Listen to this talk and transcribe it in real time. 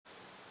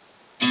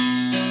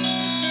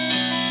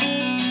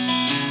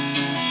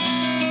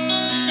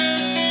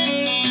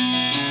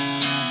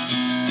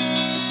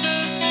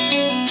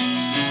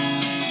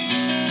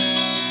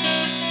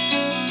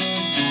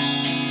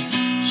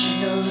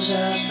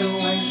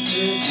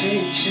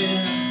hesitation,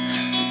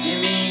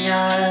 dimming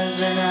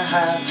eyes and a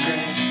half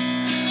grin.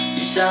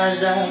 He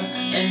sighs out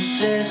and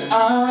says,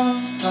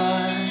 I'm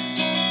fine.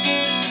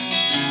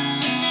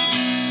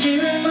 He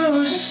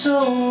removes his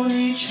soul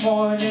each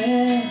morning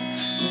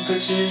and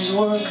puts his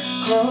work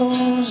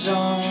clothes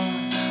on,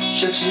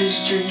 shuts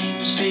his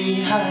dreams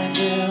behind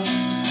him,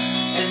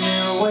 and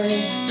they're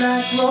away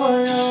like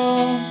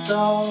loyal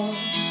dogs.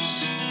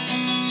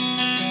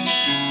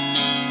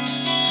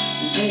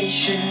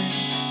 Patient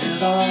and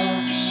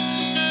lost.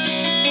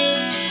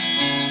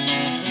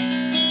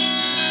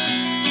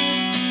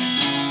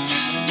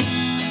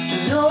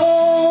 And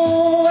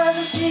oh, as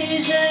the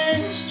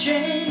seasons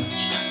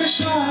change, the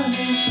smile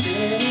is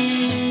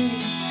steady,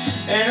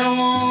 and a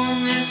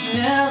warmness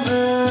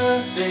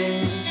never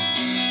fades.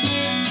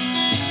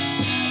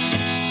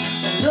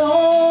 And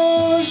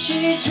oh,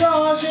 she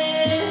draws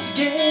his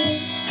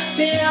gaze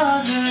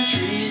beyond the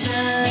trees,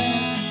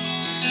 and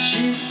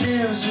she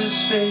fills the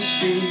space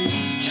between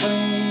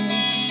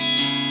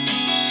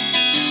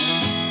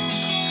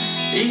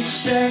each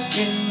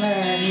second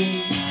that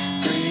he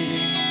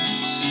breathes.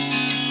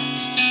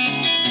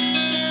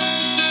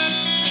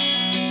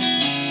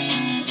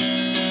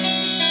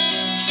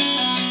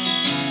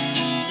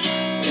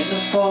 In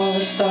the fall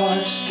the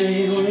stars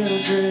they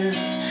will drift,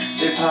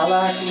 they pile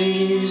like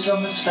leaves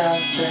on the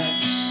south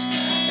banks,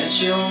 and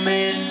she'll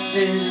mend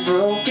his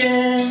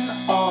broken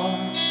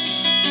arm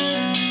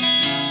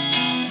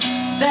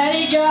that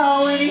he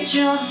got when he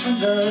jumped from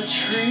the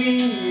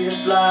tree to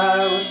fly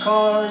with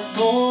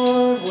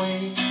cardboard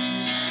wings.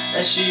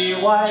 As she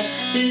wiped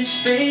his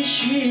face,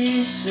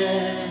 she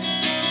said,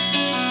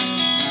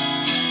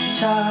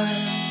 time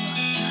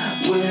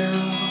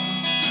will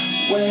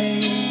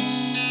wait.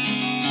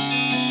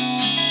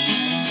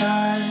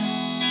 Time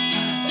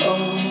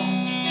obeys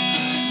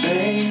a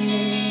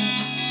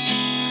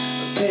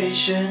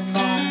patient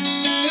mind.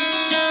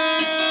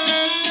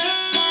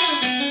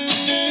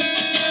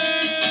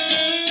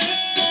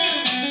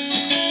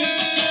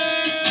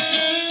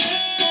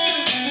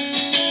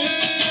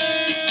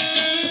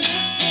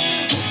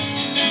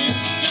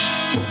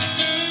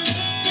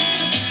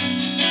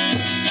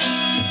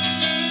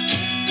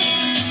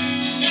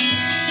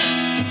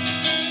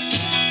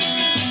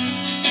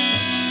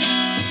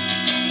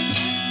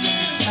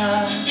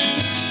 Time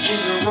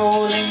is a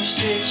rolling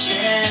stitch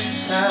in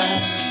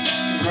time,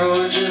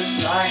 grow just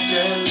like a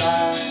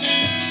line,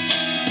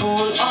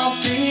 full of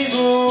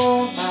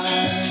feeble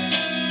minds.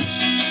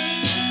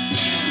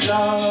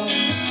 Love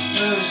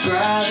moves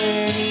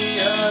gravity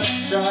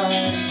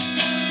aside,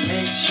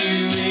 makes you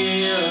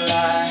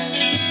realize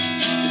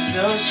there's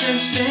no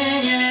such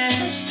thing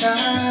as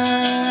time.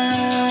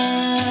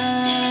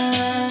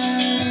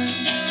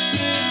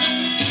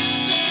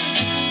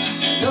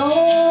 No,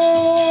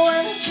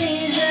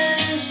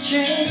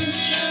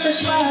 her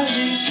smile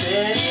is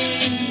steady,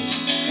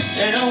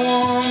 and her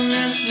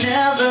warmness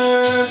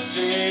never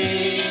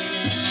fades.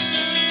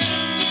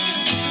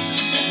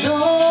 No,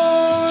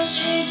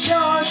 she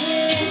draws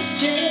his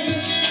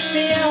gaze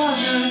beyond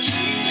the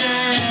trees,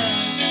 and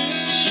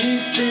she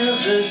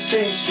fills the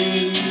space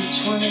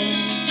between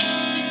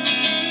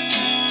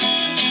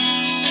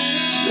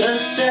the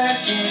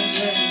seconds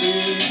in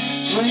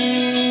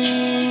between.